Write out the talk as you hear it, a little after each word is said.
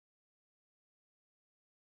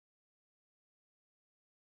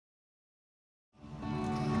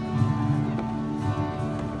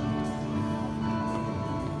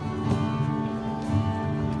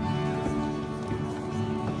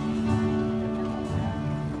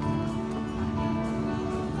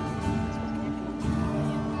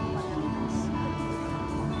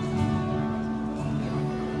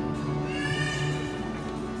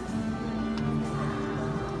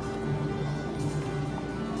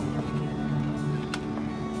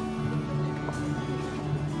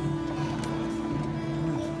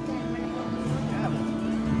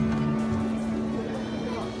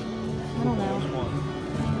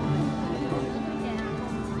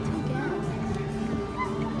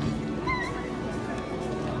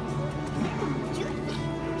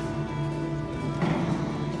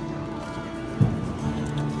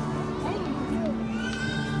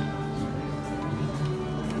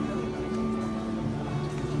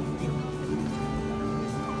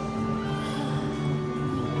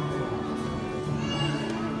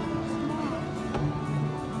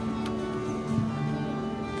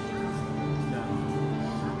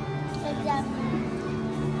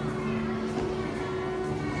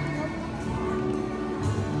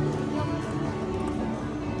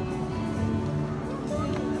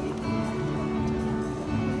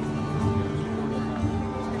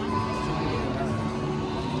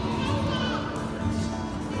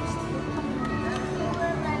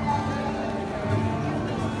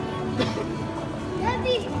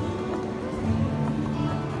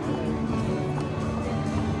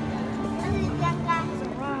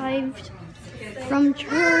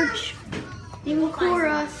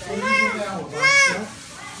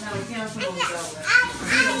we found someone to go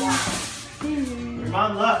with. Your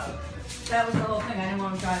mom left. That was the whole thing. I didn't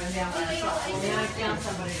want him driving down by himself. Well, then I found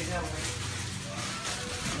somebody to go with.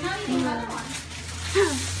 Now you need another one.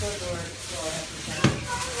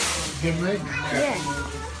 Good rig? Yeah.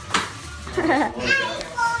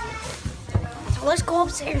 So let's go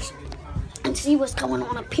upstairs and see what's going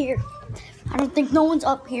on up here. I don't think no one's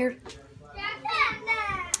up here.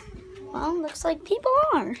 Well, looks like people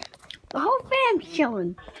are. The whole fam's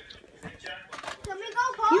chilling. Can we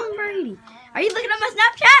go, Paul? You and Brady. Are you looking at my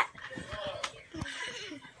Snapchat?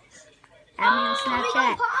 Add me on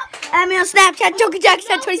Snapchat. Add me on Snapchat. Joker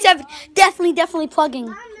Jackson 27. Definitely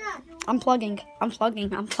plugging. I'm plugging.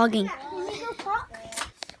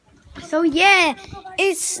 So yeah,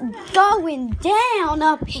 it's going down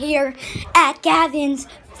up here at Gavin's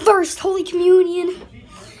first Holy Communion.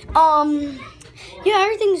 Yeah,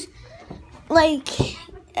 everything's like,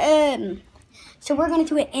 so we're gonna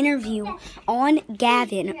do an interview on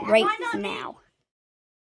Gavin right now.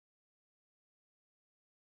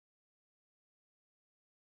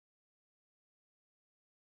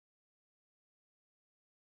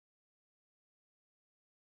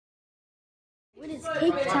 What is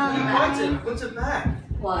cake time? What's it back?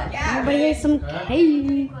 What? Everybody has some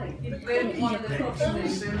cake.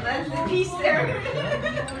 Piece there.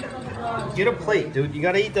 Get a plate, dude. You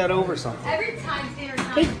gotta eat that over something. Every time dinner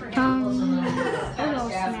time. Cake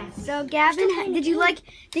time. So Gavin, did you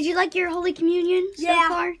like your Holy Communion so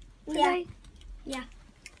far today? Yeah.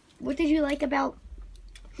 What did you like about?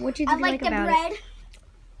 What did you I like the about bread. it?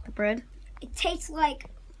 The bread. It tastes like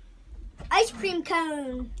ice cream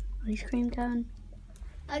cone. Ice cream cone.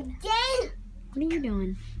 Again? What are you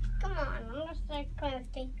doing? Come on, I'm just like kind of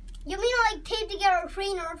tape. You mean like tape together 3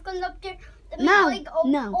 Nerf guns up there? That No, make, like,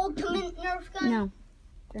 no. Ultimate Nerf guns? No.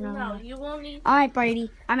 They're not No, allowed. you won't need. All right, Brady.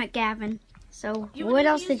 I'm at Gavin. So what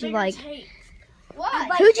else did you like?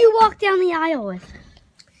 What? Who'd you walk down the aisle with?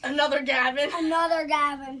 Another Gavin. Another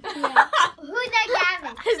Gavin. Yeah. Who's that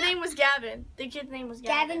Gavin? His name was Gavin. The kid's name was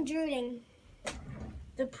Gavin. Gavin Druding.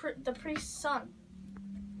 The priest's son.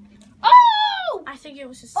 Oh! I think it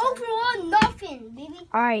was his son. Oh, for one, nothing, baby.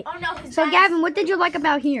 All right. Oh no, his So dad's- Gavin, what did you like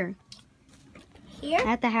about here? Here?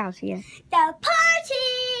 At the house, yeah. The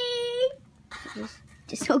party!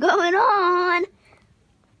 Just still going on.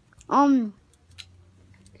 The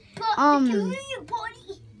communion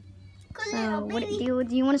party. So what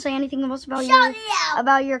do you want to say anything else about Shout it out.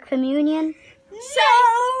 about your communion?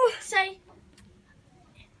 Say.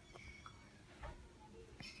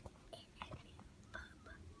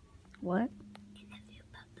 What?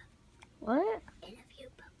 What? Interview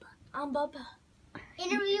Bubba. I'm Bubba.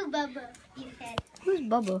 Interview Bubba, you said. Who's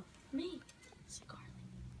Bubba? Me.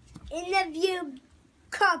 Interview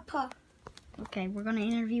Papa. Okay, we're gonna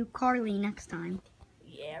interview Carly next time.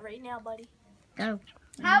 Yeah, right now, buddy. Go.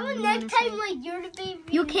 How about next time, like, you're the baby?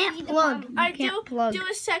 You can't be the plug. mom? You can't plug. Do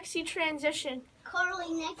a sexy transition.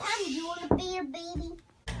 Carly, next time, you want to be your baby?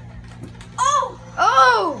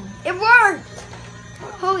 Oh! It worked!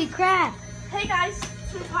 Holy crap! Hey guys,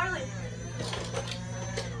 it's me, Carly.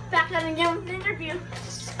 Back at it again with the interview.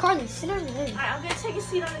 Carly, sit over there. Alright, I'm gonna take a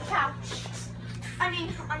seat on the couch. I mean,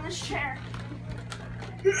 on this chair.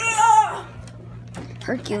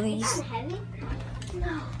 Hercules. Is it heavy?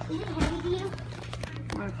 No. Is it heavy to you?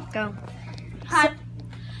 Go. Hi,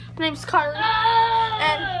 my name's Carly,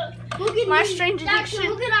 and Look at my me. strange Jackson,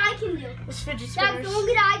 addiction look at what I can do. is fidget Jackson, spinners. look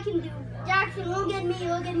at what I can do. Jackson, look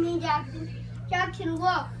at me, Jackson. Jackson,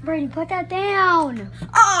 look. Brady, put that down.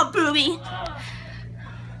 Oh, booby.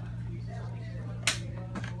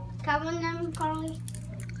 Come on then, Carly.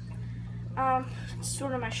 It's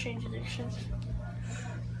sort of my strange addiction.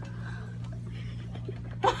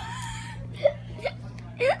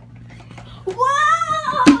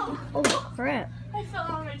 Whoa! Oh crap. I fell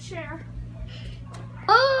on my chair.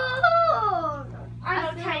 Oh!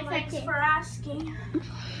 I'm okay, thanks for asking.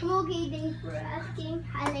 Okay, thanks for asking.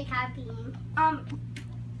 I like happy.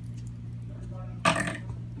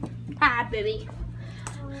 Hi, baby.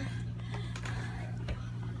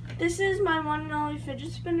 This is my one and only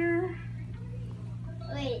fidget spinner.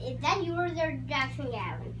 Wait, is that yours or Jackson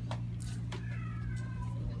Gavin?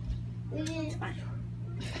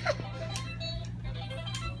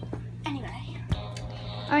 Anyway.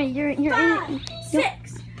 Alright, you're in. 5,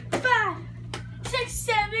 6, 5, 6,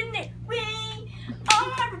 7, 8. We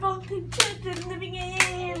are revolting children living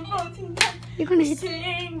in revolting time. You're gonna hit.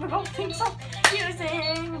 Sing revolting song,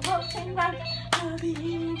 using revolting rhyme.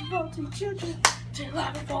 Loving revolting children till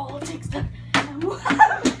our revolting stuff. And we'll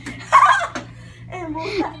have, and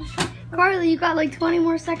we'll have Carly, you got like 20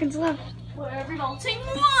 more seconds left. we're revolting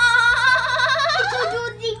one.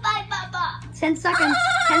 Introducing my mama. 10 seconds.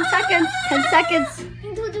 10 seconds. 10 seconds.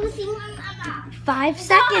 Introducing my mama. 5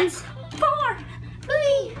 seconds. 4,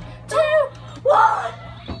 3, 2, 1.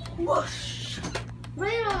 Whoosh.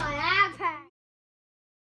 Right on my iPad.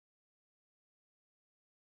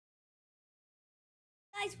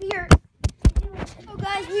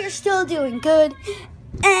 Guys, we are still doing good.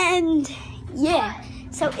 And yeah,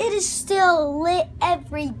 so it is still lit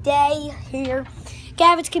every day here.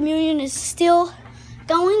 Gavin'S communion is still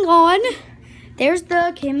going on. There's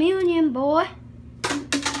the communion boy.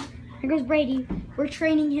 Here goes Brady. We're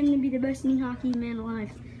training him to be the best knee hockey man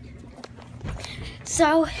alive.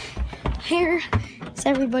 So here's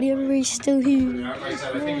everybody. Everybody's still here. Like I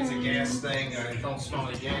said, I think it's a gas thing. I don't smell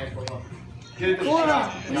the gas. Get it What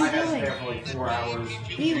shot. are And you I had doing? there for like 4 hours.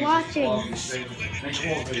 Be watching. Did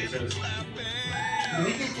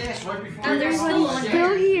he get gas right before And there's still one Still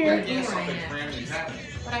there. here. Yeah, something's randomly happening.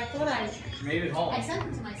 But I thought I Made it home. sent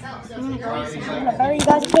it to myself. So I'm if gonna it's bury you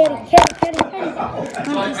guys. Kitty. I can't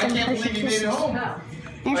believe he made it home.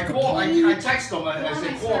 There's I called. I texted him. I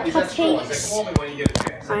said, call. He said, call. I said, call me when you get a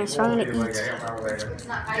chance. Alright, so I'm gonna He was like, eat. a half hour later.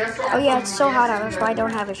 Oh yeah, it's so hot out. That's why I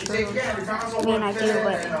don't have a shirt. I mean, I do,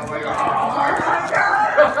 but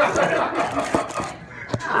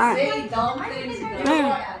alright. Say dumb things.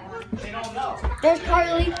 They don't know. There's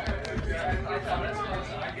Carly.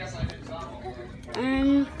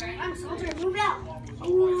 Move out.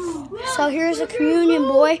 So here's a communion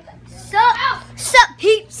boy. Sup,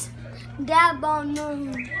 peeps? Dab on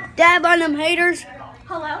them haters.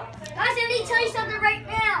 Hello? Guys, I need to tell you something right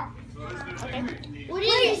now.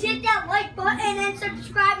 Please hit that like button and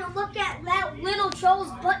subscribe and look at that little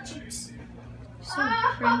troll's butt cheeks. So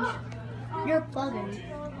cringe. You're plugging.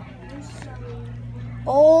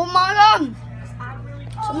 Oh my god!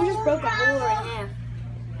 Someone just broke a hole right now.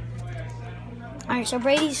 Alright, so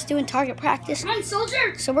Brady's doing target practice. Come on,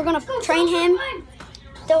 soldier. So we're gonna train him.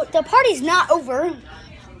 The party's not over.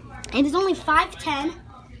 It is only 5:10.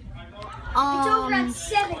 It's over at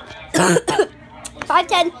 7.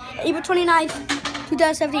 5:10, April 29th,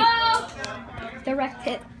 2017. The wreck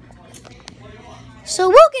pit. So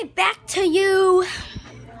we'll get back to you.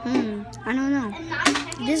 I don't know.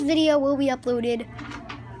 This video will be uploaded.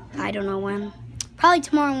 I don't know when. Probably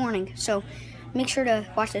tomorrow morning. So make sure to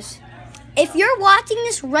watch this. If you're watching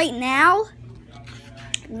this right now,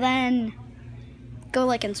 then go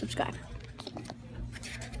like and subscribe.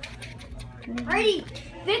 Ready?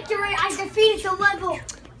 Victory. I defeated the level.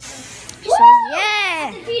 So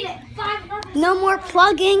yeah, Defeated 5 levels. no more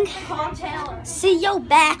plugging. Call Taylor. See you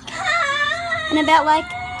back in about like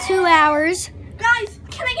 2 hours. Guys,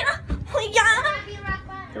 can I get a... Oh, yeah.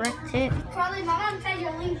 Direct hit. Charlie, my mom said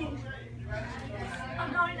you're leaving.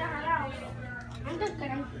 I'm going to her house. I'm just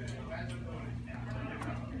kidding.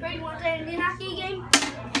 Brady, want to play a Indian hockey game?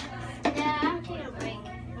 Yeah, I'm taking a break.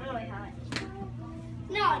 I'm really hot.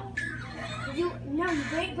 No. You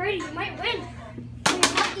break, Brady, you might win. Your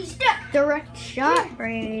hockey stick. Direct shot,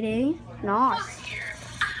 Brady. Nice.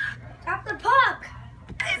 Drop the puck.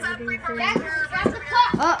 Drop the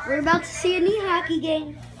puck. Oh, we're about to see a knee hockey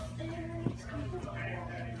game.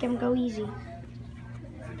 Get him go easy.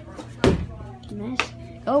 Miss.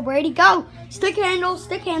 Go, Brady, go. Stick handle,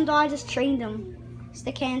 stick handle. I just trained him.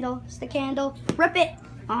 Stick handle, rip it.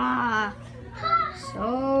 Ah,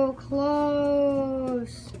 so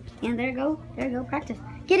close. And there you go, practice.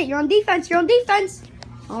 Get it, you're on defense.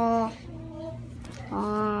 Oh,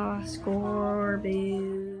 score,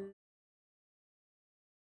 boo.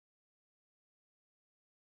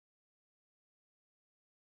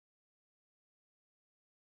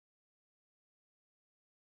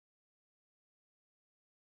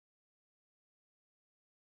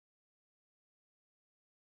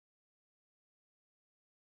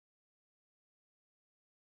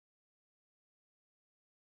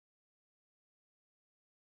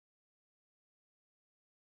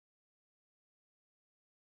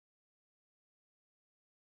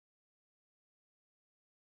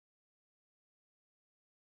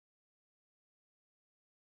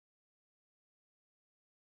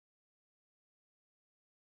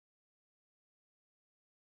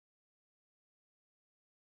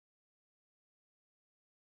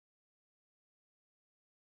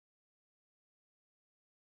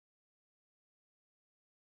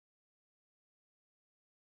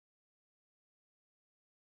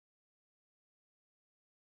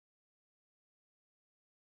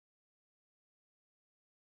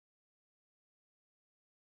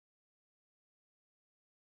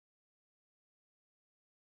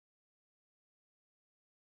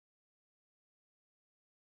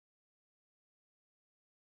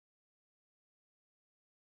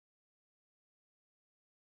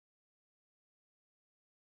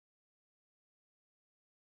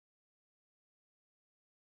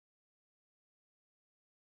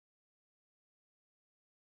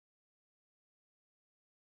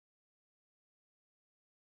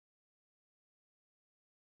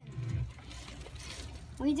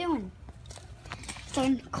 What are you doing?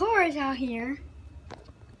 So Cora's out here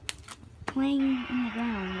playing in the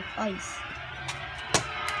ground with ice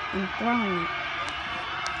and throwing it.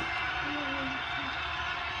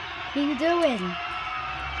 What are you doing?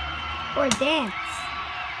 Or dance.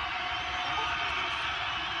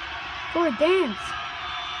 Or dance.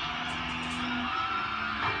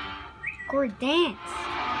 Or dance.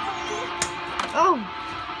 Oh.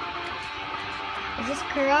 Is this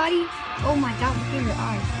karate? Oh my god, look at your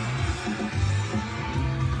eyes.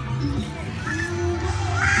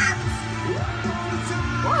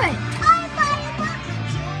 What?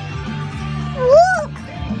 Look!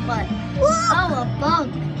 What? Oh, a bug.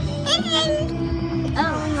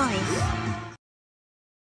 Oh, nice.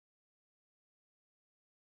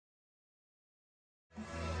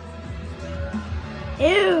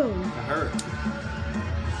 Ew! It hurt.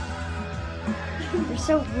 You're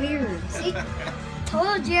so weird. See?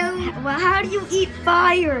 Told you. Well, how do you eat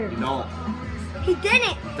fire? Don't. He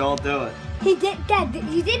didn't. Don't do it. He did. Dad,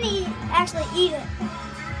 you didn't actually eat it.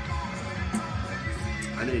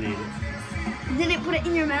 I didn't eat it. You didn't put it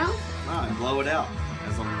in your mouth? No, I blow it out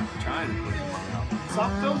as I'm trying to put it in my mouth.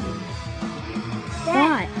 Stop filming.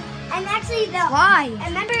 Why? And actually, Why? I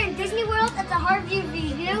remember in Disney World at the Harvey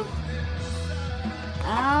Review.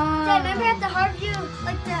 Oh. So I remember at the Harvey,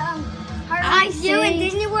 like the I Harvey Review in see.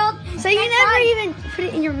 Disney World. So you that never guy- even put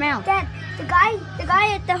it in your mouth? That the guy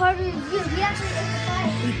at the Harvey Review, he actually ate the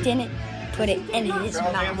fire. He didn't put it in his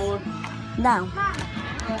Girl, mouth. Campbell. No.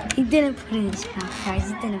 He didn't put it in his mouth, guys.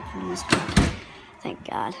 He didn't put it in his mouth. Thank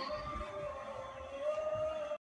God.